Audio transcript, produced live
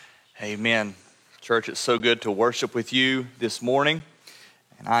Amen. Church, it's so good to worship with you this morning.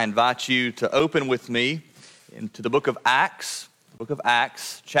 And I invite you to open with me into the book of Acts,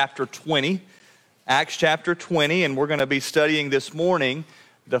 chapter 20. Acts chapter 20, and we're going to be studying this morning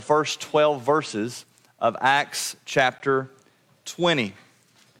the first 12 verses of Acts chapter 20.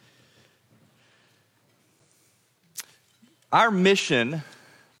 Our mission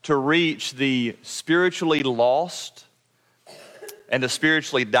to reach the spiritually lost and the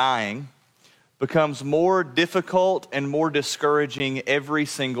spiritually dying becomes more difficult and more discouraging every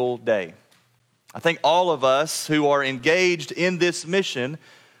single day. I think all of us who are engaged in this mission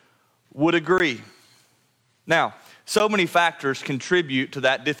would agree. Now, so many factors contribute to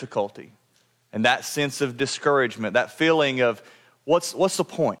that difficulty and that sense of discouragement, that feeling of what's the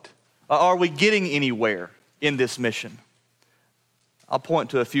point? Are we getting anywhere in this mission? I'll point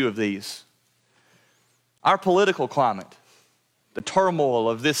to a few of these. Our political climate, the turmoil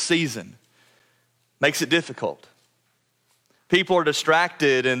of this season, makes it difficult. People are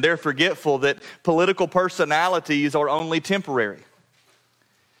distracted and they're forgetful that political personalities are only temporary.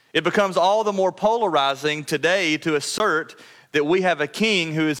 It becomes all the more polarizing today to assert that we have a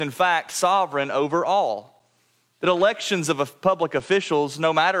king who is in fact sovereign over all. That elections of public officials,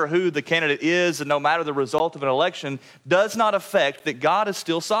 no matter who the candidate is and no matter the result of an election, does not affect that God is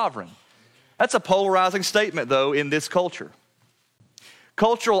still sovereign. That's a polarizing statement, though, in this culture.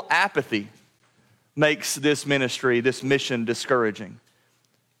 Cultural apathy makes this ministry, this mission, discouraging.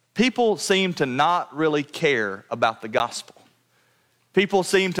 People seem to not really care about the gospel. People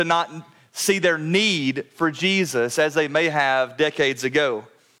seem to not see their need for Jesus as they may have decades ago.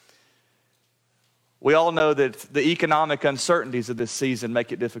 We all know that the economic uncertainties of this season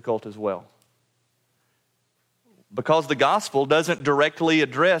make it difficult as well, because the gospel doesn't directly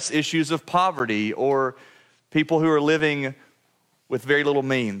address issues of poverty or people who are living with very little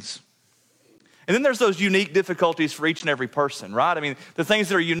means. And then there's those unique difficulties for each and every person, right? I mean, the things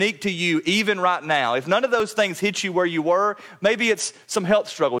that are unique to you even right now. If none of those things hit you where you were, maybe it's some health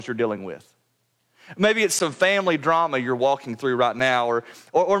struggles you're dealing with. Maybe it's some family drama you're walking through right now,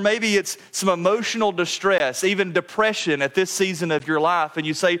 or maybe it's some emotional distress, even depression at this season of your life, and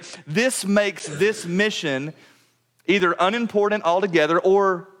you say, this makes this mission either unimportant altogether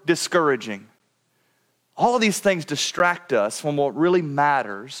or discouraging. All of these things distract us from what really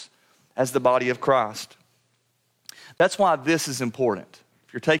matters as the body of Christ. That's why this is important.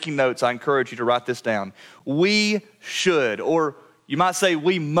 If you're taking notes, I encourage you to write this down. We should, or you might say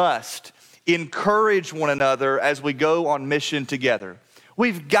we must, encourage one another as we go on mission together.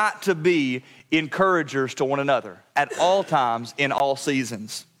 We've got to be encouragers to one another at all times, in all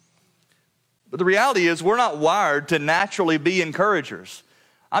seasons. But the reality is we're not wired to naturally be encouragers.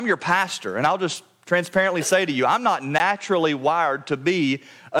 I'm your pastor, and I'll just transparently say to you, I'm not naturally wired to be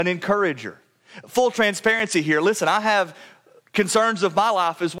an encourager. Full transparency here. Listen, I have concerns of my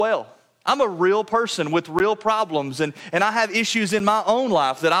life as well. I'm a real person with real problems, and I have issues in my own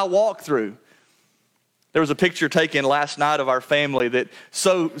life that I walk through. There was a picture taken last night of our family that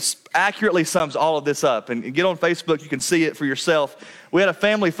so accurately sums all of this up. And get on Facebook, you can see it for yourself. We had a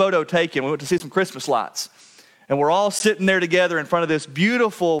family photo taken. We went to see some Christmas lights. And we're all sitting there together in front of this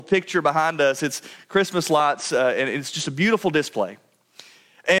beautiful picture behind us. It's Christmas lights, and it's just a beautiful display.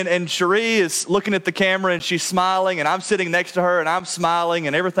 And Cherie is looking at the camera, and she's smiling, and I'm sitting next to her, and I'm smiling,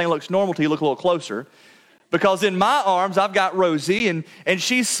 and everything looks normal till you look a little closer. Because in my arms, I've got Rosie, and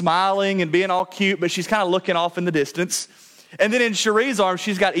she's smiling and being all cute, but she's kind of looking off in the distance. And then in Cherie's arms,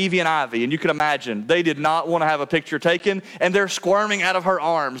 she's got Evie and Ivy, and you can imagine, they did not want to have a picture taken, and they're squirming out of her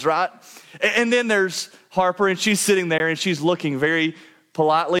arms, right? And then there's Harper, and she's sitting there, and she's looking very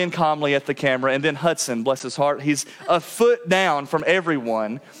politely and calmly at the camera. And then Hudson, bless his heart, he's a foot down from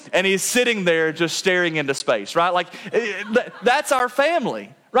everyone, and he's sitting there just staring into space, right? Like, that's our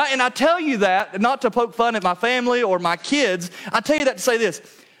family, right? And I tell you that not to poke fun at my family or my kids. I tell you that to say this.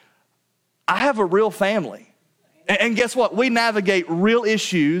 I have a real family. And guess what? We navigate real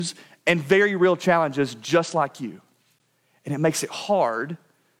issues and very real challenges just like you. And it makes it hard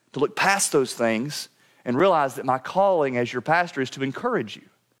to look past those things and realize that my calling as your pastor is to encourage you,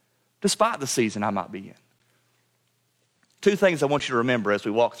 despite the season I might be in. Two things I want you to remember as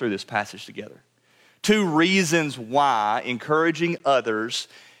we walk through this passage together. Two reasons why encouraging others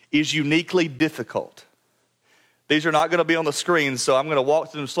is uniquely difficult. These are not going to be on the screen, so I'm going to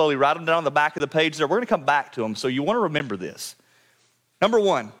walk through them slowly, write them down on the back of the page there. We're going to come back to them, so you want to remember this. Number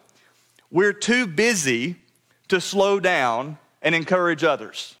one, we're too busy to slow down and encourage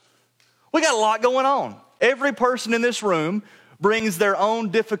others. We got a lot going on. Every person in this room brings their own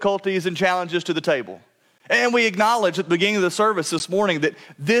difficulties and challenges to the table. And we acknowledge at the beginning of the service this morning that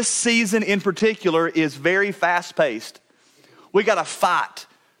this season in particular is very fast-paced. We got to fight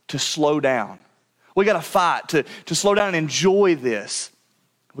to slow down. We got to fight to slow down and enjoy this.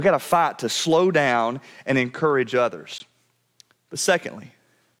 We got to fight to slow down and encourage others. But secondly,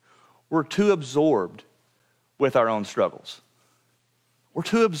 we're too absorbed with our own struggles. We're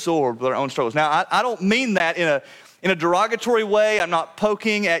too absorbed with our own struggles. Now, I don't mean that in a derogatory way. I'm not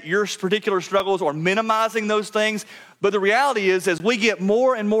poking at your particular struggles or minimizing those things. But the reality is, as we get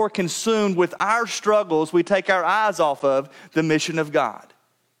more and more consumed with our struggles, we take our eyes off of the mission of God.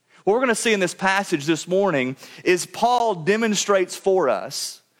 What we're going to see in this passage this morning is Paul demonstrates for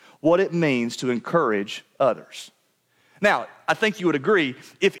us what it means to encourage others. Now, I think you would agree,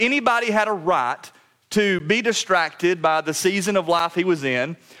 if anybody had a right to be distracted by the season of life he was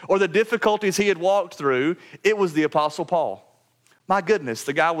in or the difficulties he had walked through, it was the Apostle Paul. My goodness,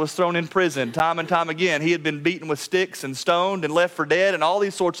 the guy was thrown in prison time and time again. He had been beaten with sticks and stoned and left for dead and all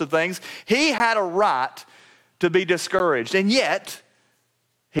these sorts of things. He had a right to be discouraged, and yet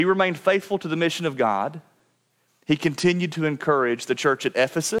he remained faithful to the mission of God. He continued to encourage the church at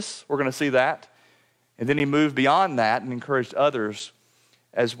Ephesus. We're going to see that. And then he moved beyond that and encouraged others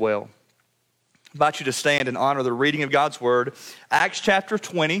as well. I invite you to stand and honor the reading of God's word. Acts chapter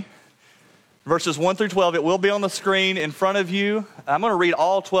 20, verses 1 through 12. It will be on the screen in front of you. I'm going to read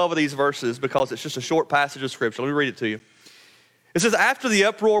all 12 of these verses because it's just a short passage of scripture. Let me read it to you. It says, after the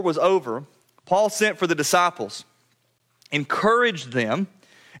uproar was over, Paul sent for the disciples, encouraged them,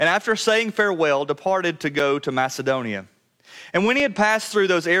 and after saying farewell, departed to go to Macedonia. And when he had passed through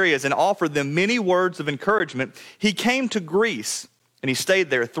those areas and offered them many words of encouragement, he came to Greece, and he stayed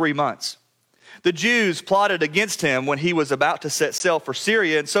there 3 months. The Jews plotted against him when he was about to set sail for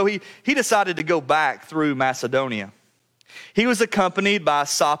Syria, and so he decided to go back through Macedonia. He was accompanied by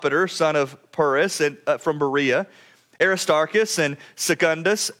Sopater, son of Pyrrhus, from Berea, Aristarchus and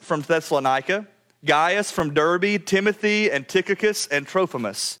Secundus from Thessalonica, Gaius from Derbe, Timothy and Tychicus and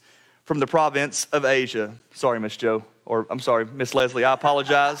Trophimus from the province of Asia. Sorry, Miss Joe, or I'm sorry, Miss Leslie, I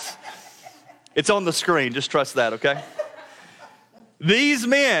apologize. It's on the screen, just trust that, okay? These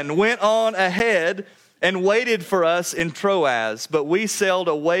men went on ahead and waited for us in Troas, but we sailed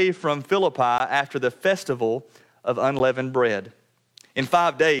away from Philippi after the festival of unleavened bread. In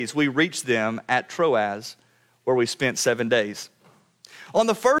 5 days, we reached them at Troas, where we spent 7 days. On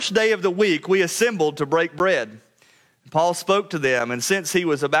the first day of the week, we assembled to break bread. Paul spoke to them, and since he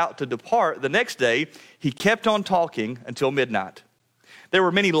was about to depart the next day, he kept on talking until midnight. There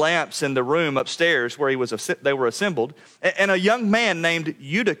were many lamps in the room upstairs where they were assembled, and a young man named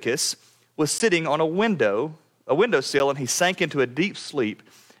Eutychus was sitting on a windowsill, and he sank into a deep sleep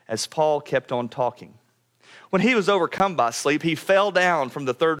as Paul kept on talking. When he was overcome by sleep, he fell down from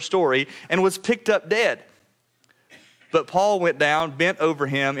the 3rd story and was picked up dead. But Paul went down, bent over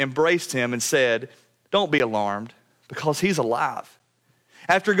him, embraced him, and said, "Don't be alarmed, because he's alive."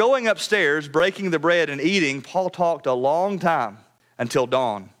 After going upstairs, breaking the bread and eating, Paul talked a long time until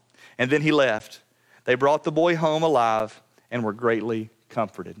dawn, and then he left. They brought the boy home alive and were greatly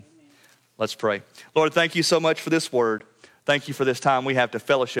comforted. Let's pray. Lord, thank you so much for this word. Thank you for this time we have to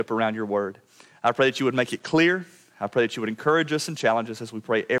fellowship around your word. I pray that you would make it clear. I pray that you would encourage us and challenge us as we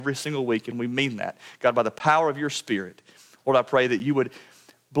pray every single week, and we mean that. God, by the power of your Spirit, Lord, I pray that you would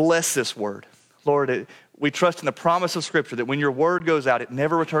bless this word. Lord, we trust in the promise of Scripture that when your word goes out, it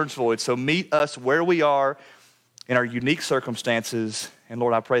never returns void. So meet us where we are in our unique circumstances. And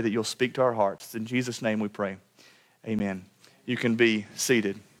Lord, I pray that you'll speak to our hearts. In Jesus' name we pray. Amen. You can be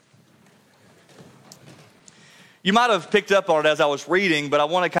seated. You might have picked up on it as I was reading, but I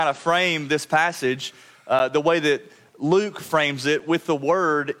want to kind of frame this passage the way that Luke frames it with the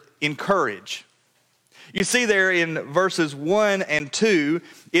word encourage. You see there in verses 1 and 2,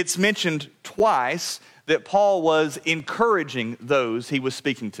 it's mentioned twice that Paul was encouraging those he was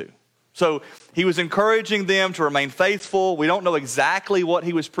speaking to. So he was encouraging them to remain faithful. We don't know exactly what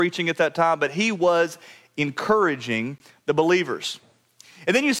he was preaching at that time, but he was encouraging the believers.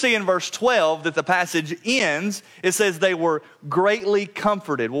 And then you see in verse 12 that the passage ends, it says they were greatly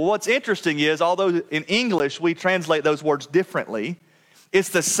comforted. Well, what's interesting is, although in English we translate those words differently, it's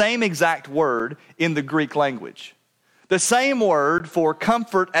the same exact word in the Greek language. The same word for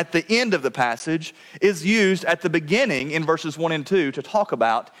comfort at the end of the passage is used at the beginning in verses 1 and 2 to talk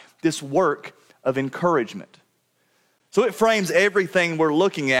about this work of encouragement. So it frames everything we're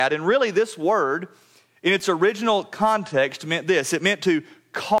looking at, and really this word, in its original context, meant this. It meant to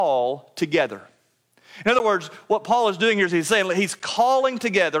call together. In other words, what Paul is doing here is he's calling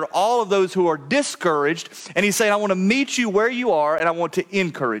together all of those who are discouraged, and he's saying, I want to meet you where you are, and I want to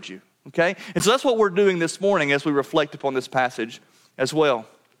encourage you. okay? And so that's what we're doing this morning as we reflect upon this passage as well.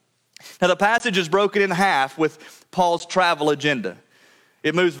 Now, the passage is broken in half with Paul's travel agenda.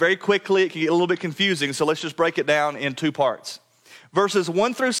 It moves very quickly. It can get a little bit confusing, so let's just break it down in two parts. Verses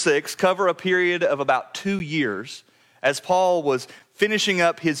 1 through 6 cover a period of about 2 years as Paul was finishing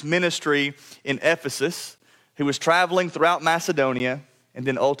up his ministry in Ephesus. He was traveling throughout Macedonia and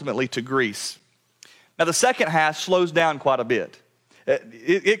then ultimately to Greece. Now, the second half slows down quite a bit.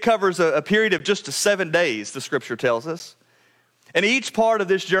 It covers a period of just 7 days, the scripture tells us. And each part of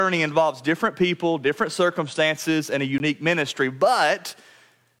this journey involves different people, different circumstances, and a unique ministry. But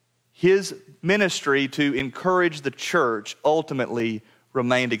his ministry to encourage the church ultimately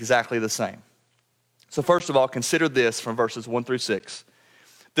remained exactly the same. So first of all, consider this from verses 1 through 6.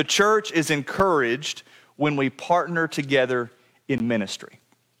 The church is encouraged when we partner together in ministry.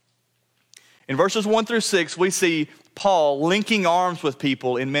 In verses 1 through 6, we see Paul linking arms with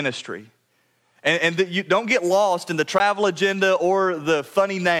people in ministry. And you don't get lost in the travel agenda or the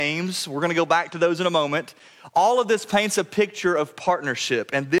funny names. We're going to go back to those in a moment. All of this paints a picture of partnership,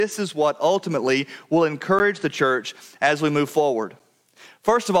 and this is what ultimately will encourage the church as we move forward.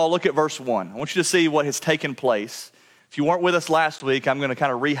 First of all, look at verse 1. I want you to see what has taken place. If you weren't with us last week, I'm going to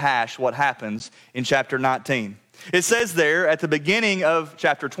kind of rehash what happens in chapter 19. It says there at the beginning of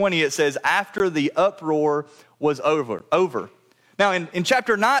chapter 20, it says, after the uproar was over. Now, in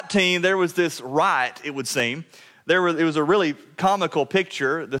chapter 19, there was this riot, it would seem. It was a really comical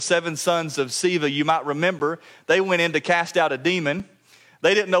picture. The 7 sons of Sceva, you might remember, they went in to cast out a demon.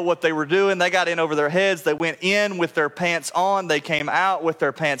 They didn't know what they were doing. They got in over their heads. They went in with their pants on. They came out with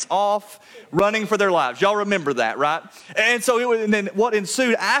their pants off, running for their lives. Y'all remember that, right? And so and then what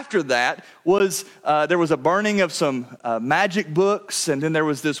ensued after that was there was a burning of some magic books. And then there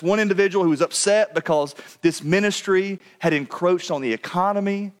was this one individual who was upset because this ministry had encroached on the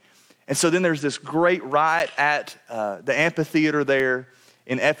economy. And so then there's this great riot at the amphitheater there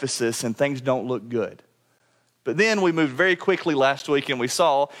in Ephesus, and things don't look good. But then we moved very quickly last week and we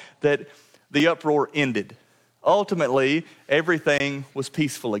saw that the uproar ended. Ultimately, everything was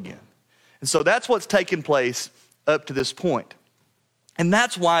peaceful again. And so that's what's taken place up to this point. And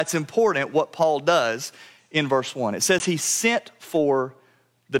that's why it's important what Paul does in verse 1. It says he sent for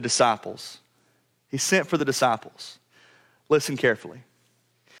the disciples. He sent for the disciples. Listen carefully.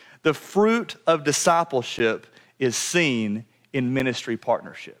 The fruit of discipleship is seen in ministry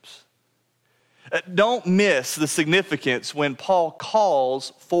partnerships. Don't miss the significance when Paul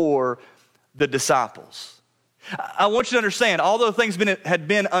calls for the disciples. I want you to understand, although things had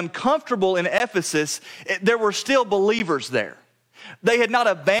been uncomfortable in Ephesus, there were still believers there. They had not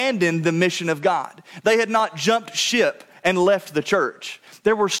abandoned the mission of God. They had not jumped ship and left the church.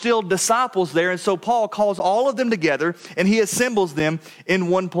 There were still disciples there, and so Paul calls all of them together and he assembles them in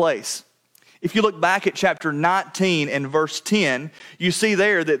one place. If you look back at chapter 19 and verse 10, you see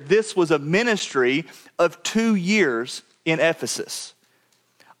there that this was a ministry of 2 years in Ephesus.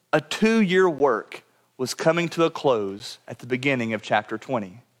 A 2-year work was coming to a close at the beginning of chapter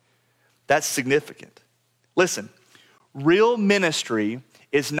 20. That's significant. Listen, real ministry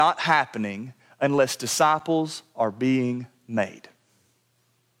is not happening unless disciples are being made.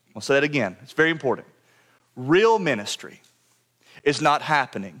 I'll say that again. It's very important. Real ministry is not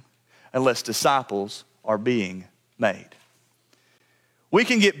happening unless disciples are being made. We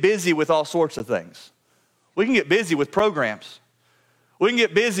can get busy with all sorts of things. We can get busy with programs. We can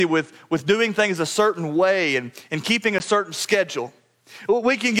get busy with doing things a certain way and keeping a certain schedule.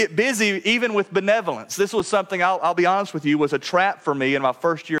 We can get busy even with benevolence. This was something, I'll be honest with you, was a trap for me in my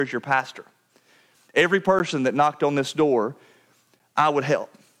first year as your pastor. Every person that knocked on this door, I would help.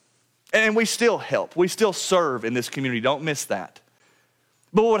 And we still help. We still serve in this community. Don't miss that.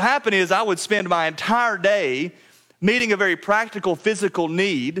 But what would happen is I would spend my entire day meeting a very practical physical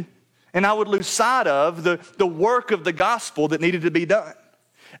need, and I would lose sight of the work of the gospel that needed to be done.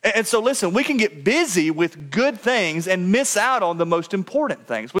 And so listen, we can get busy with good things and miss out on the most important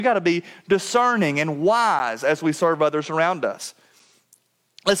things. We got to be discerning and wise as we serve others around us.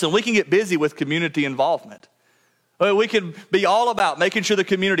 Listen, we can get busy with community involvement. We can be all about making sure the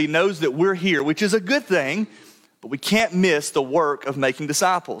community knows that we're here, which is a good thing, but we can't miss the work of making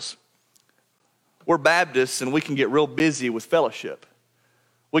disciples. We're Baptists and we can get real busy with fellowship.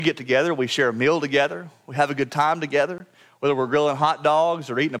 We get together, we share a meal together, we have a good time together, whether we're grilling hot dogs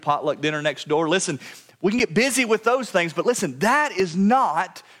or eating a potluck dinner next door. Listen, we can get busy with those things, but listen, that is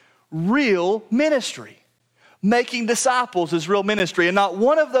not real ministry. Making disciples is real ministry, and not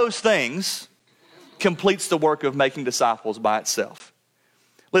one of those things completes the work of making disciples by itself.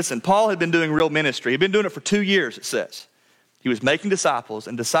 Listen, Paul had been doing real ministry. He'd been doing it for 2 years, it says. He was making disciples,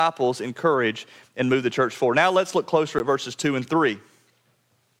 and disciples encourage and move the church forward. Now let's look closer at verses 2 and 3.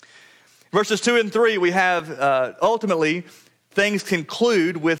 Verses 2 and 3, we have ultimately things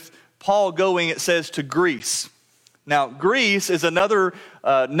conclude with Paul going, it says, to Greece. Now, Greece is another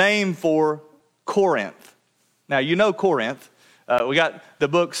name for Corinth. Now, you know Corinth. We got the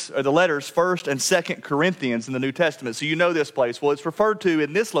books, or the letters, 1st and 2nd Corinthians in the New Testament, so you know this place. Well, it's referred to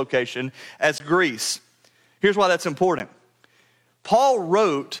in this location as Greece. Here's why that's important. Paul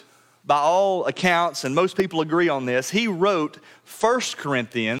wrote, by all accounts, and most people agree on this, he wrote 1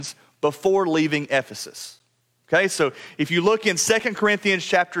 Corinthians before leaving Ephesus. Okay, so if you look in 2 Corinthians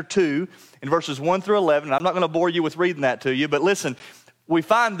chapter 2, in verses 1 through 11, and I'm not going to bore you with reading that to you, but listen, we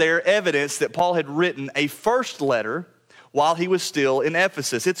find there evidence that Paul had written a first letter while he was still in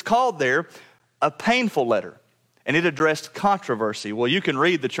Ephesus. It's called there a painful letter, and it addressed controversy. Well, you can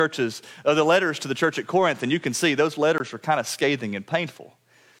read the letters to the church at Corinth, and you can see those letters are kind of scathing and painful.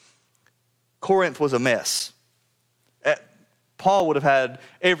 Corinth was a mess. Paul would have had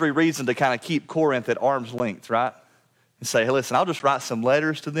every reason to kind of keep Corinth at arm's length, right? And say, hey, listen, I'll just write some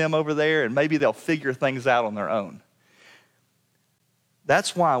letters to them over there, and maybe they'll figure things out on their own.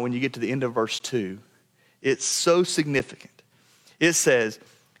 That's why when you get to the end of verse 2, it's so significant. It says,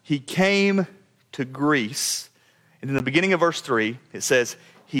 he came to Greece. And in the beginning of verse 3, it says,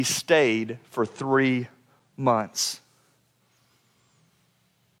 he stayed for 3 months.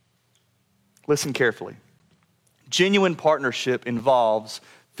 Listen carefully. Genuine partnership involves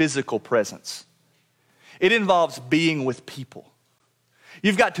physical presence. It involves being with people.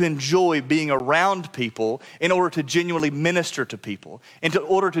 You've got to enjoy being around people in order to genuinely minister to people, and in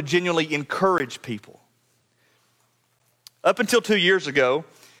order to genuinely encourage people. Up until 2 years ago,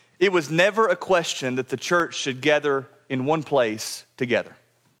 it was never a question that the church should gather in one place together.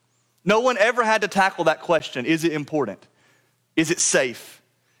 No one ever had to tackle that question. Is it important? Is it safe?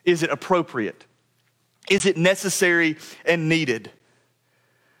 Is it appropriate? Is it necessary and needed?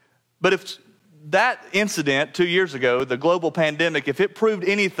 But if that incident 2 years ago, the global pandemic, if it proved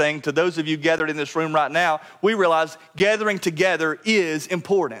anything to those of you gathered in this room right now, we realize gathering together is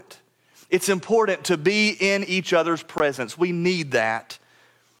important. It's important to be in each other's presence. We need that.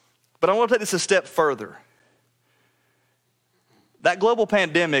 But I want to take this a step further. That global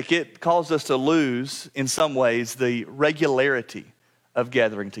pandemic, it caused us to lose, in some ways, the regularity of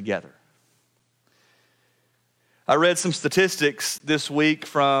gathering together. I read some statistics this week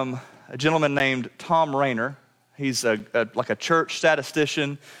from a gentleman named Tom Rainer. He's like a church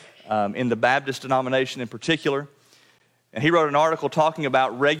statistician in the Baptist denomination in particular. And he wrote an article talking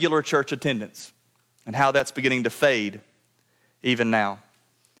about regular church attendance and how that's beginning to fade even now.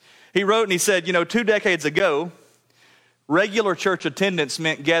 He wrote and he said, 2 decades ago, regular church attendance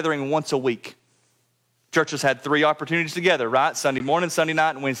meant gathering once a week. Churches had 3 opportunities together, right? Sunday morning, Sunday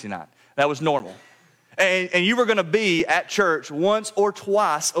night, and Wednesday night. That was normal. And you were going to be at church once or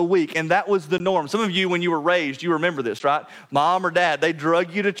twice a week, and that was the norm. Some of you, when you were raised, you remember this, right? Mom or dad, they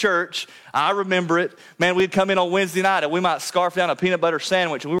drug you to church. I remember it. Man, we'd come in on Wednesday night, and we might scarf down a peanut butter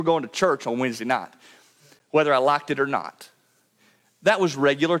sandwich, and we were going to church on Wednesday night, whether I liked it or not. That was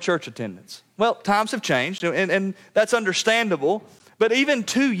regular church attendance. Well, times have changed, and that's understandable. But even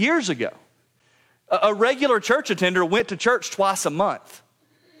 2 years ago, a regular church attender went to church twice a month.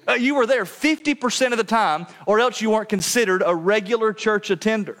 You were there 50% of the time, or else you weren't considered a regular church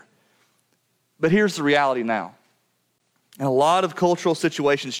attender. But here's the reality now. And a lot of cultural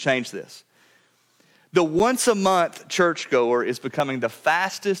situations change this. The once-a-month churchgoer is becoming the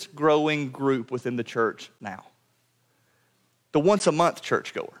fastest growing group within the church now. The once-a-month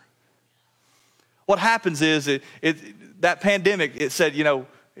churchgoer. What happens is that pandemic, it said,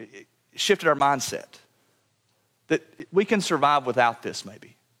 it shifted our mindset. That we can survive without this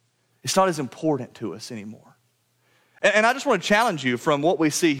maybe. It's not as important to us anymore. And I just want to challenge you from what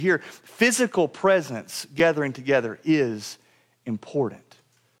we see here. Physical presence, gathering together, is important.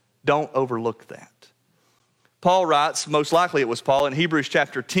 Don't overlook that. Paul writes, most likely it was Paul, in Hebrews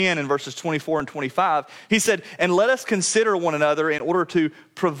chapter 10 and verses 24 and 25. He said, and let us consider one another in order to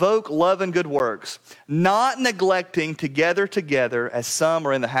provoke love and good works, not neglecting to gather together as some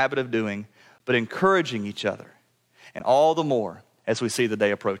are in the habit of doing, but encouraging each other, and all the more as we see the day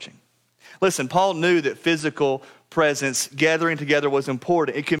approaching. Listen, Paul knew that physical presence, gathering together, was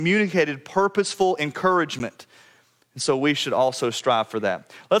important. It communicated purposeful encouragement. And so we should also strive for that.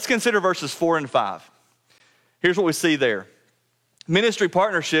 Let's consider verses 4 and 5. Here's what we see there. Ministry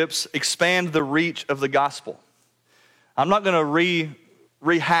partnerships expand the reach of the gospel. I'm not going to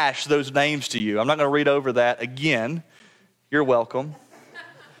rehash those names to you. I'm not going to read over that again. You're welcome.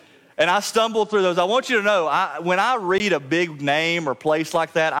 And I stumbled through those. I want you to know, when I read a big name or place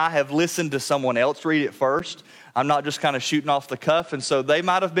like that, I have listened to someone else read it first. I'm not just kind of shooting off the cuff, and so they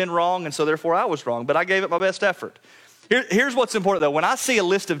might have been wrong, and so therefore I was wrong, but I gave it my best effort. Here's what's important, though. When I see a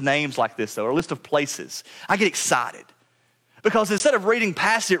list of names like this, though, or a list of places, I get excited. Because instead of reading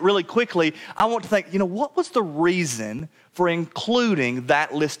past it really quickly, I want to think, what was the reason for including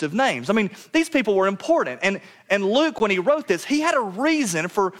that list of names? I mean, these people were important. And Luke, when he wrote this, he had a reason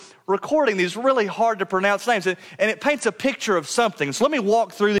for recording these really hard to pronounce names. And it paints a picture of something. So let me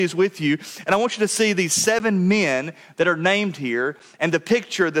walk through these with you. And I want you to see these 7 men that are named here and the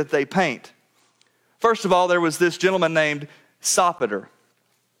picture that they paint. First of all, there was this gentleman named Sopater.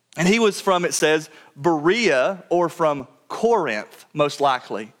 And he was from, it says, Berea, or from Corinth, most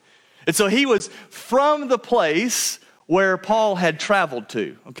likely. And so he was from the place where Paul had traveled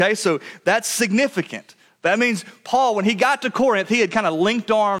to. Okay, so that's significant. That means Paul, when he got to Corinth, he had kind of linked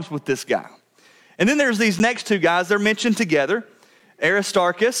arms with this guy. And then there's these next 2 guys. They're mentioned together,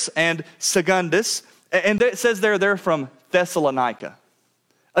 Aristarchus and Secundus. And it says they're from Thessalonica.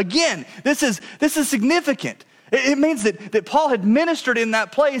 Again, this is significant. It means that Paul had ministered in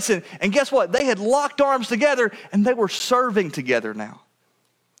that place, and guess what? They had locked arms together, and they were serving together now.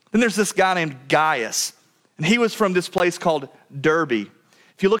 Then there's this guy named Gaius, and he was from this place called Derbe.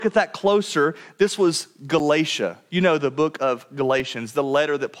 If you look at that closer, this was Galatia. You know the book of Galatians, the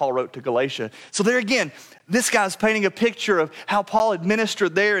letter that Paul wrote to Galatia. So there again, this guy's painting a picture of how Paul had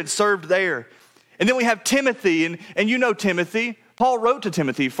ministered there and served there. And then we have Timothy, and you know Timothy. Paul wrote to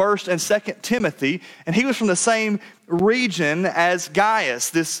Timothy, 1st and 2nd Timothy, and he was from the same region as Gaius,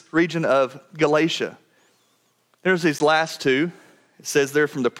 this region of Galatia. There's these last 2. It says they're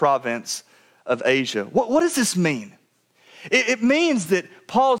from the province of Asia. What does this mean? It means that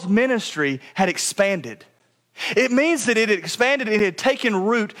Paul's ministry had expanded. It means that it had expanded, it had taken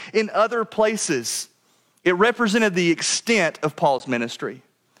root in other places. It represented the extent of Paul's ministry.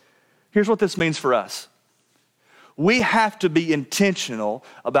 Here's what this means for us. We have to be intentional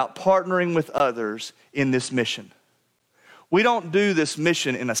about partnering with others in this mission. We don't do this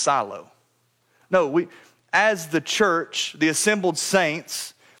mission in a silo. No, as the church, the assembled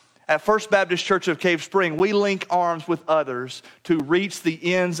saints at First Baptist Church of Cave Spring, we link arms with others to reach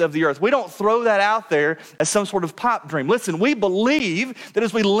the ends of the earth. We don't throw that out there as some sort of pipe dream. Listen, we believe that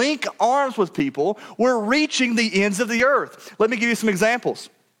as we link arms with people, we're reaching the ends of the earth. Let me give you some examples.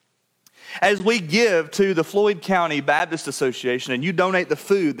 As we give to the Floyd County Baptist Association and you donate the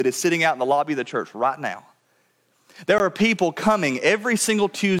food that is sitting out in the lobby of the church right now, there are people coming every single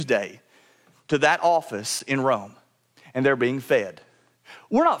Tuesday to that office in Rome, and they're being fed.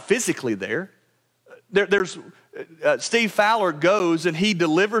 We're not physically there. Steve Fowler goes and he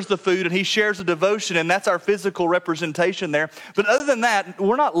delivers the food and he shares a devotion, and that's our physical representation there. But other than that,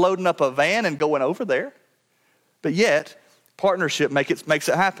 we're not loading up a van and going over there. But yet, partnership makes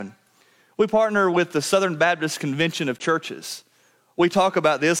it happen. We partner with the Southern Baptist Convention of Churches. We talk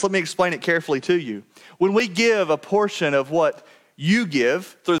about this. Let me explain it carefully to you. When we give a portion of what you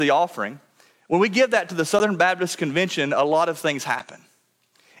give through the offering, when we give that to the Southern Baptist Convention, a lot of things happen.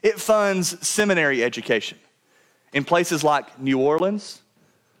 It funds seminary education in places like New Orleans,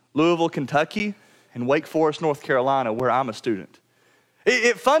 Louisville, Kentucky, and Wake Forest, North Carolina, where I'm a student.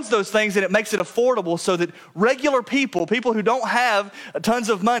 It funds those things, and it makes it affordable so that regular people who don't have tons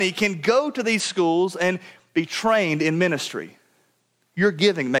of money, can go to these schools and be trained in ministry. Your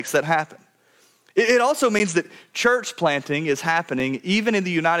giving makes that happen. It also means that church planting is happening even in the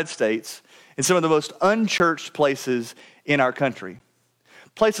United States in some of the most unchurched places in our country.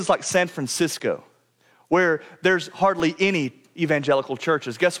 Places like San Francisco, where there's hardly any evangelical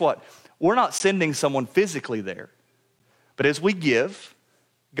churches. Guess what? We're not sending someone physically there. But as we give,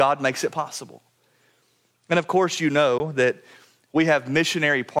 God makes it possible. And of course, you know that we have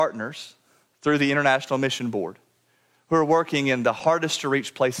missionary partners through the International Mission Board who are working in the hardest to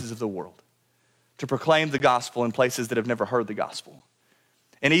reach places of the world to proclaim the gospel in places that have never heard the gospel.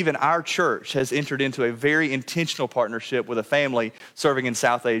 And even our church has entered into a very intentional partnership with a family serving in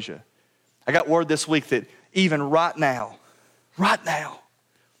South Asia. I got word this week that even right now,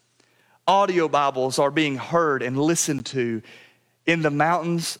 audio Bibles are being heard and listened to in the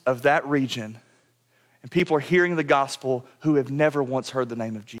mountains of that region. And people are hearing the gospel who have never once heard the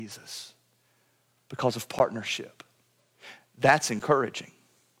name of Jesus because of partnership. That's encouraging.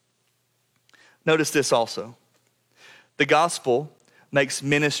 Notice this also. The gospel makes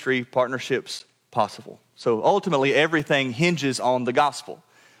ministry partnerships possible. So ultimately, everything hinges on the gospel.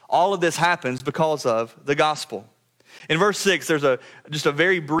 All of this happens because of the gospel. In verse 6, there's just a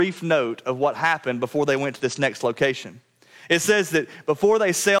very brief note of what happened before they went to this next location. It says that before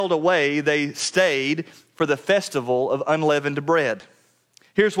they sailed away, they stayed for the festival of unleavened bread.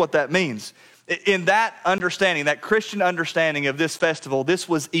 Here's what that means. In that understanding, that Christian understanding of this festival, this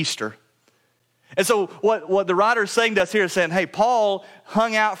was Easter. And so what the writer is saying to us here is saying, hey, Paul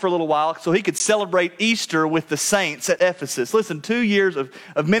hung out for a little while so he could celebrate Easter with the saints at Ephesus. Listen, 2 years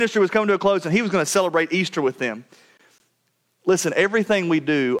of ministry was coming to a close, and he was going to celebrate Easter with them. Listen, everything we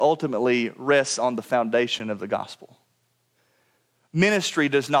do ultimately rests on the foundation of the gospel. Ministry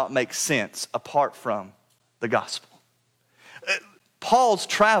does not make sense apart from the gospel. Paul's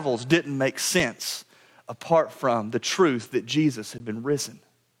travels didn't make sense apart from the truth that Jesus had been risen.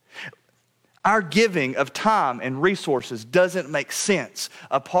 Our giving of time and resources doesn't make sense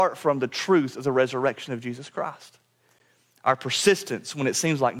apart from the truth of the resurrection of Jesus Christ. Our persistence when it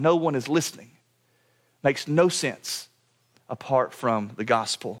seems like no one is listening makes no sense apart from the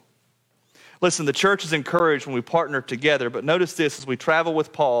gospel. Listen, the church is encouraged when we partner together, but notice this, as we travel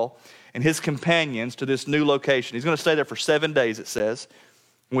with Paul and his companions to this new location. He's going to stay there for 7 days, it says.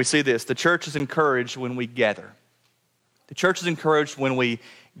 And we see this, the church is encouraged when we gather. The church is encouraged when we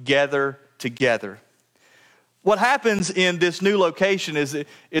gather together. What happens in this new location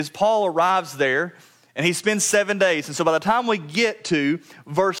is Paul arrives there and he spends 7 days. And so by the time we get to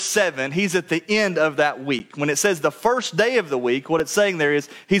verse 7, he's at the end of that week. When it says the first day of the week, what it's saying there is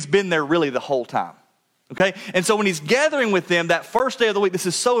he's been there really the whole time. Okay? And so when he's gathering with them that first day of the week, this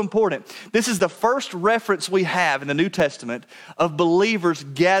is so important. This is the first reference we have in the New Testament of believers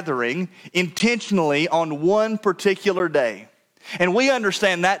gathering intentionally on one particular day. And we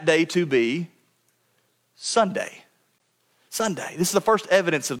understand that day to be Sunday. Sunday. This is the first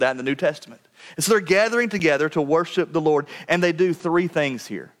evidence of that in the New Testament. And so they're gathering together to worship the Lord, and they do three things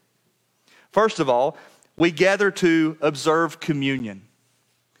here. First of all, we gather to observe communion.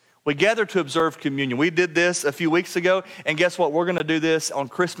 We gather to observe communion. We did this a few weeks ago, and guess what? We're going to do this on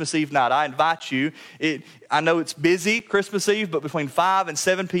Christmas Eve night. I invite you. I know it's busy Christmas Eve, but between 5 and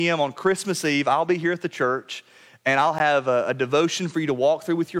 7 p.m. on Christmas Eve, I'll be here at the church, and I'll have a devotion for you to walk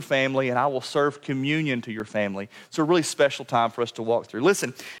through with your family, and I will serve communion to your family. It's a really special time for us to walk through.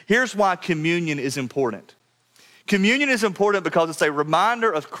 Listen, here's why communion is important. Communion is important because it's a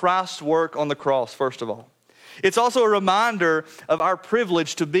reminder of Christ's work on the cross, first of all. It's also a reminder of our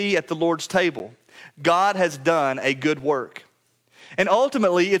privilege to be at the Lord's table. God has done a good work. And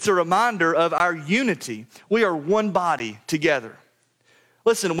ultimately, it's a reminder of our unity. We are one body together.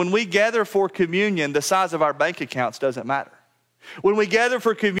 Listen, when we gather for communion, the size of our bank accounts doesn't matter. When we gather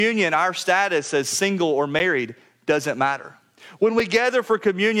for communion, our status as single or married doesn't matter. When we gather for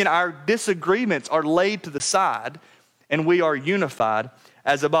communion, our disagreements are laid to the side and we are unified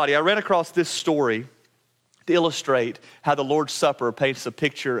as a body. I ran across this story to illustrate how the Lord's Supper paints a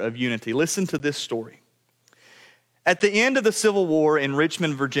picture of unity. Listen to this story. At the end of the Civil War in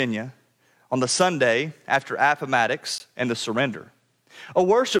Richmond, Virginia, on the Sunday after Appomattox and the surrender, a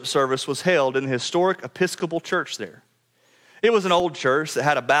worship service was held in the historic Episcopal church there. It was an old church that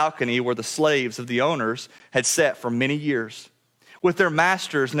had a balcony where the slaves of the owners had sat for many years, with their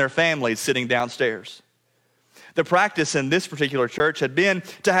masters and their families sitting downstairs. The practice in this particular church had been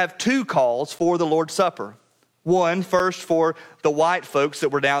to have two calls for the Lord's Supper. One first for the white folks that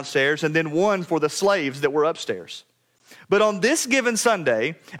were downstairs, and then one for the slaves that were upstairs. But on this given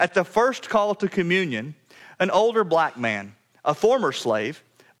Sunday, at the first call to communion, an older black man, a former slave,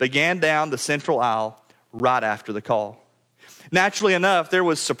 began down the central aisle right after the call. Naturally enough, there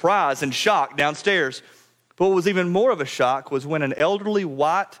was surprise and shock downstairs. But what was even more of a shock was when an elderly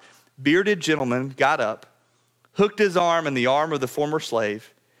white bearded gentleman got up, hooked his arm in the arm of the former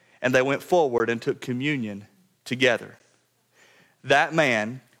slave, and they went forward and took communion together. That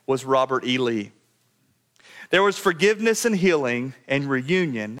man was Robert E. Lee. There was forgiveness and healing and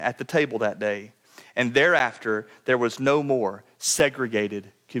reunion at the table that day. And thereafter, there was no more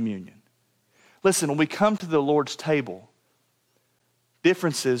segregated communion. Listen, when we come to the Lord's table,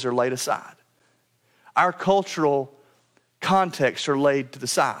 differences are laid aside. Our cultural contexts are laid to the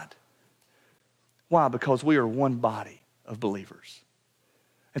side. Why? Because we are one body of believers.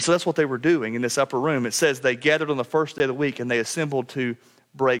 And so that's what they were doing in this upper room. It says they gathered on the first day of the week and they assembled to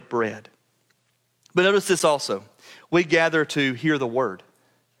break bread. But notice this also. We gather to hear the word.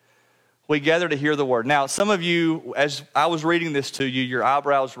 We gather to hear the word. Now, some of you, as I was reading this to you, your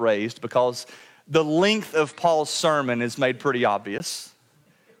eyebrows raised because the length of Paul's sermon is made pretty obvious.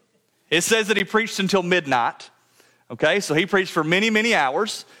 It says that he preached until midnight. Okay, so he preached for many, many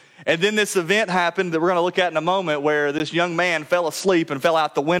hours. And then this event happened that we're going to look at in a moment where this young man fell asleep and fell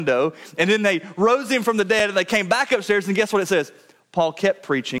out the window. And then they rose him from the dead and they came back upstairs and guess what it says? Paul kept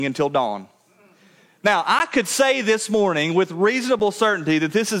preaching until dawn. Now, I could say this morning with reasonable certainty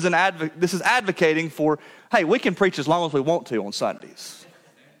that this is advocating for, hey, we can preach as long as we want to on Sundays.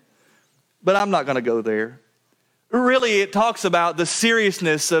 But I'm not going to go there. Really, it talks about the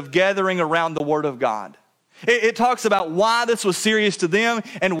seriousness of gathering around the Word of God. It talks about why this was serious to them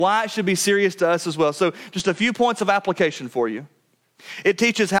and why it should be serious to us as well. So just a few points of application for you. It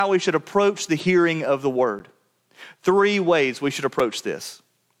teaches how we should approach the hearing of the Word. 3 ways we should approach this.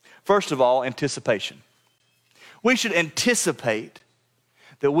 First of all, anticipation. We should anticipate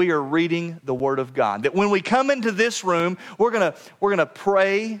that we are reading the Word of God. That when we come into this room, we're gonna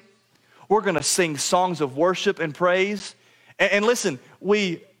pray, we're gonna sing songs of worship and praise. And listen,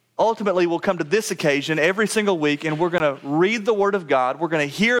 we ultimately will come to this occasion every single week and we're gonna read the Word of God, we're gonna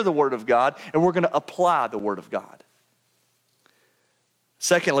hear the Word of God, and we're gonna apply the Word of God.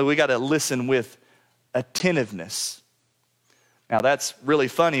 Secondly, we gotta listen with attentiveness. Now that's really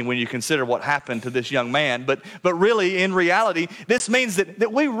funny when you consider what happened to this young man, but really in reality, this means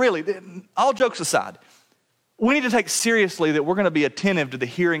that we really, all jokes aside, we need to take seriously that we're gonna be attentive to the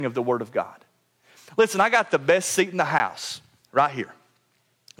hearing of the Word of God. Listen, I got the best seat in the house right here.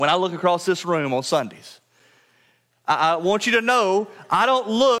 When I look across this room on Sundays, I want you to know I don't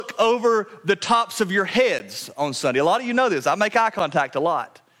look over the tops of your heads on Sunday. A lot of you know this. I make eye contact a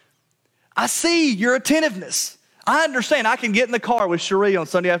lot. I see your attentiveness. I understand. I can get in the car with Cherie on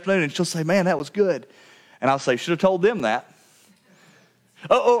Sunday afternoon and she'll say, man, that was good. And I'll say, should have told them that.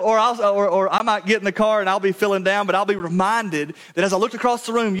 Or I might get in the car and I'll be feeling down, but I'll be reminded that as I looked across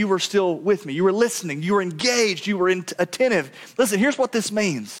the room, you were still with me. You were listening. You were engaged. You were attentive. Listen, here's what this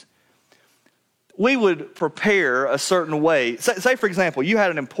means. We would prepare a certain way. Say, for example, you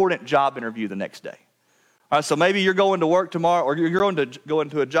had an important job interview the next day. All right, so maybe you're going to work tomorrow or you're going to go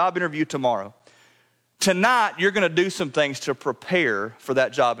into a job interview tomorrow. Tonight, you're going to do some things to prepare for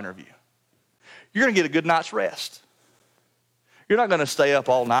that job interview. You're going to get a good night's rest. You're not going to stay up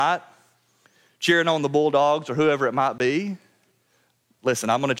all night cheering on the Bulldogs or whoever it might be. Listen,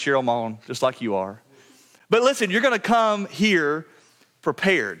 I'm going to cheer them on just like you are. But listen, you're going to come here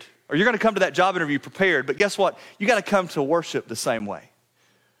prepared, or you're going to come to that job interview prepared. But guess what? You got to come to worship the same way.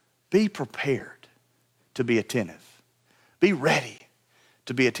 Be prepared to be attentive. Be ready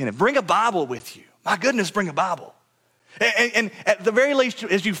to be attentive. Bring a Bible with you. My goodness, bring a Bible. And at the very least,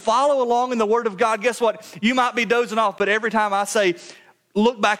 as you follow along in the Word of God, guess what? You might be dozing off, but every time I say,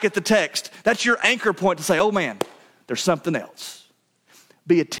 look back at the text, that's your anchor point to say, oh man, there's something else.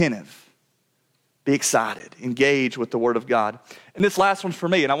 Be attentive. Be excited. Engage with the Word of God. And this last one's for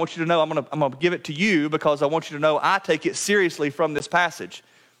me, and I want you to know, I'm gonna give it to you because I want you to know I take it seriously from this passage.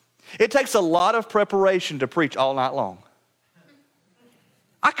 It takes a lot of preparation to preach all night long.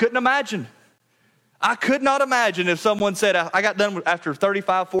 I couldn't imagine. I could not imagine if someone said, I got done after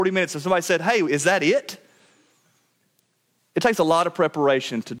 35, 40 minutes, and somebody said, hey, is that it? It takes a lot of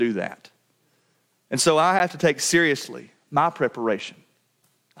preparation to do that. And so I have to take seriously my preparation.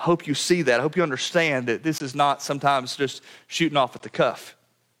 I hope you see that. I hope you understand that this is not sometimes just shooting off at the cuff.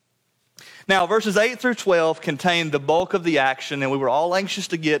 Now, verses 8 through 12 contain the bulk of the action, and we were all anxious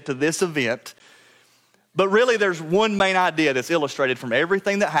to get to this event. But really, there's one main idea that's illustrated from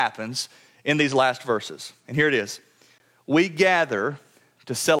everything that happens in these last verses. And here it is. We gather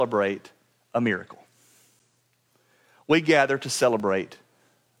to celebrate a miracle. We gather to celebrate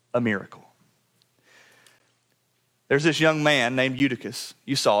a miracle. There's this young man named Eutychus.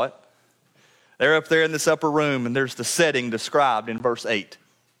 You saw it. They're up there in this upper room, and there's the setting described in verse 8.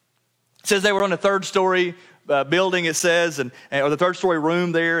 It says they were on the third story building, it says, or the third story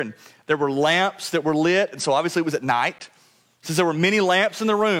room there, and there were lamps that were lit, and so obviously it was at night. It says there were many lamps in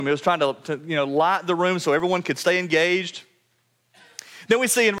the room. It was trying to light the room so everyone could stay engaged. Then we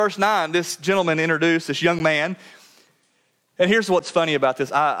see in verse 9, this gentleman introduced, this young man. And here's what's funny about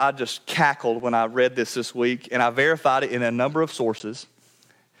this. I just cackled when I read this week, and I verified it in a number of sources.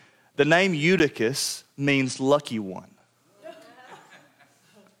 The name Eutychus means lucky one.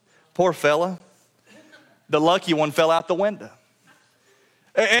 Poor fella. The lucky one fell out the window.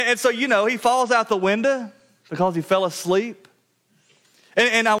 And so, he falls out the window because he fell asleep.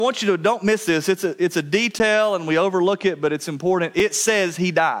 And I want you to, don't miss this. It's a detail and we overlook it, but it's important. It says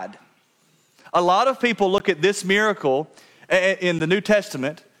he died. A lot of people look at this miracle in the New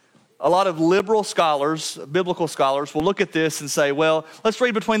Testament. A lot of liberal scholars, biblical scholars, will look at this and say, well, let's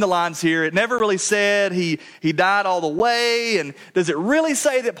read between the lines here. It never really said he died all the way. And does it really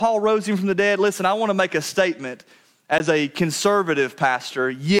say that Paul rose him from the dead? Listen, I want to make a statement. As a conservative pastor,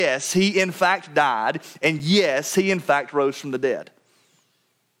 yes, he in fact died, and yes, he in fact rose from the dead.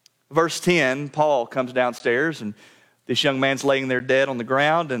 Verse 10, Paul comes downstairs, and this young man's laying there dead on the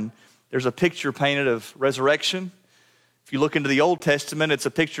ground, and there's a picture painted of resurrection. If you look into the Old Testament, it's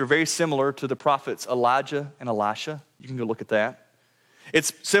a picture very similar to the prophets Elijah and Elisha. You can go look at that.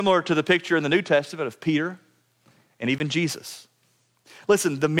 It's similar to the picture in the New Testament of Peter and even Jesus.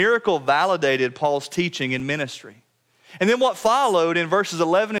 Listen, the miracle validated Paul's teaching and ministry. And then what followed in verses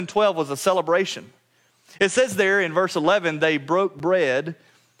 11 and 12 was a celebration. It says there in verse 11, they broke bread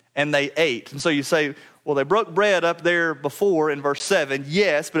and they ate. And so you say, well, they broke bread up there before in verse 7.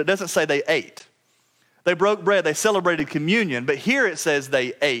 Yes, but it doesn't say they ate. They broke bread, they celebrated communion, but here it says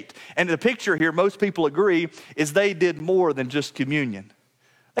they ate. And the picture here, most people agree, is they did more than just communion.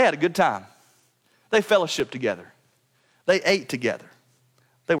 They had a good time. They fellowshiped together. They ate together.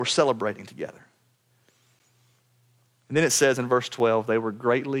 They were celebrating together. And then it says in verse 12, they were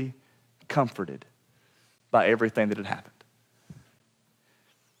greatly comforted by everything that had happened.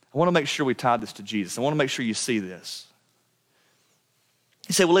 I want to make sure we tie this to Jesus. I want to make sure you see this.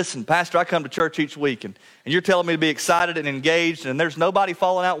 You say, well, listen, Pastor, I come to church each week, and you're telling me to be excited and engaged, and there's nobody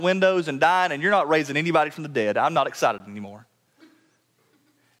falling out windows and dying, and you're not raising anybody from the dead. I'm not excited anymore.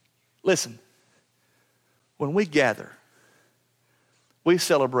 Listen, when we gather, we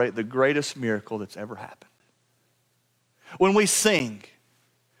celebrate the greatest miracle that's ever happened. When we sing,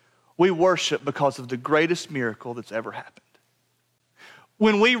 we worship because of the greatest miracle that's ever happened.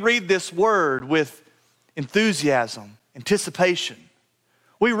 When we read this word with enthusiasm, anticipation,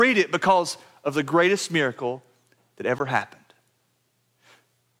 we read it because of the greatest miracle that ever happened.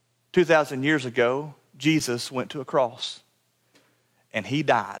 2,000 years ago, Jesus went to a cross and he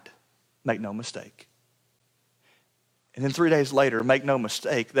died. Make no mistake. And then 3 days later, make no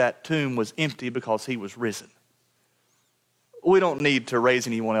mistake, that tomb was empty because he was risen. We don't need to raise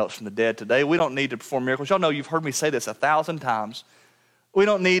anyone else from the dead today. We don't need to perform miracles. Y'all know you've heard me say this 1,000 times. We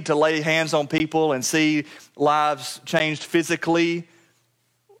don't need to lay hands on people and see lives changed physically.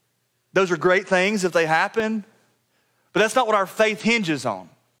 Those are great things if they happen, but that's not what our faith hinges on.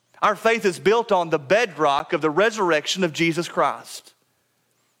 Our faith is built on the bedrock of the resurrection of Jesus Christ.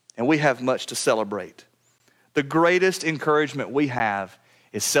 And we have much to celebrate. The greatest encouragement we have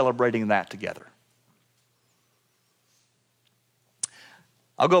is celebrating that together.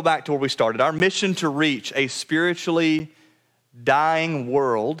 I'll go back to where we started. Our mission to reach a spiritually dying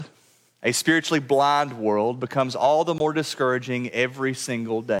world, a spiritually blind world, becomes all the more discouraging every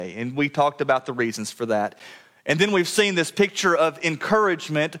single day. And we talked about the reasons for that. And then we've seen this picture of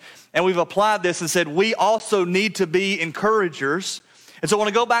encouragement, and we've applied this and said we also need to be encouragers. And so I want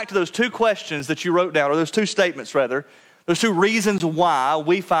to go back to those two questions that you wrote down, or those two statements rather, those two reasons why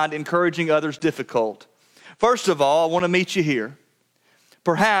we find encouraging others difficult. First of all, I want to meet you here.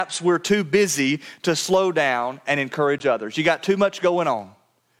 Perhaps we're too busy to slow down and encourage others. You got too much going on.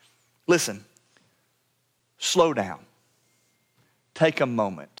 Listen, slow down. Take a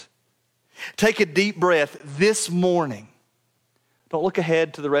moment. Take a deep breath this morning. Don't look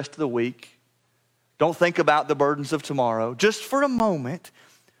ahead to the rest of the week. Don't think about the burdens of tomorrow. Just for a moment,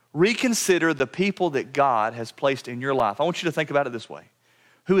 reconsider the people that God has placed in your life. I want you to think about it this way.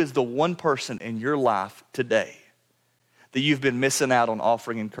 Who is the one person in your life today that you've been missing out on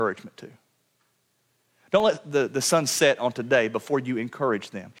offering encouragement to? Don't let the sun set on today before you encourage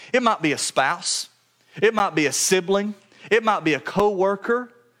them. It might be a spouse. It might be a sibling. It might be a coworker.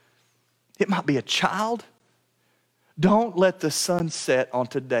 It might be a child. Don't let the sun set on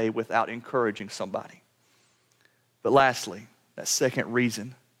today without encouraging somebody. But lastly, that second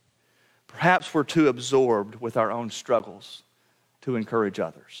reason, perhaps we're too absorbed with our own struggles to encourage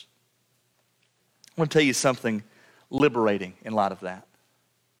others. I want to tell you something liberating in light of that.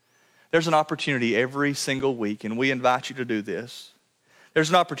 There's an opportunity every single week, and we invite you to do this. There's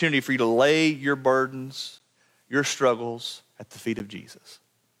an opportunity for you to lay your burdens, your struggles at the feet of Jesus.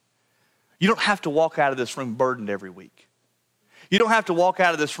 You don't have to walk out of this room burdened every week. You don't have to walk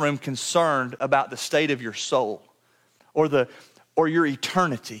out of this room concerned about the state of your soul or your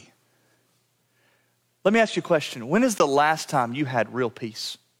eternity. Let me ask you a question. When is the last time you had real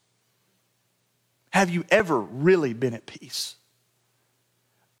peace? Have you ever really been at peace?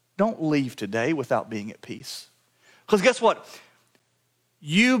 Don't leave today without being at peace. Because guess what?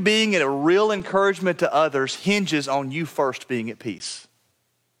 You being a real encouragement to others hinges on you first being at peace.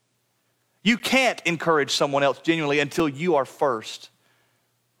 You can't encourage someone else genuinely until you are first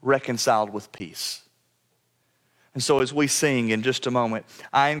reconciled with peace. And so as we sing in just a moment,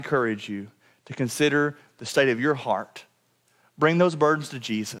 I encourage you to consider the state of your heart. Bring those burdens to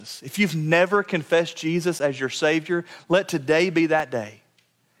Jesus. If you've never confessed Jesus as your Savior, let today be that day.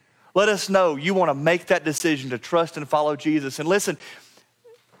 Let us know you want to make that decision to trust and follow Jesus. And listen,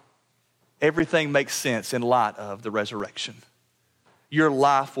 everything makes sense in light of the resurrection. your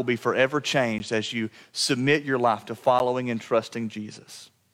life will be forever changed as you submit your life to following and trusting Jesus.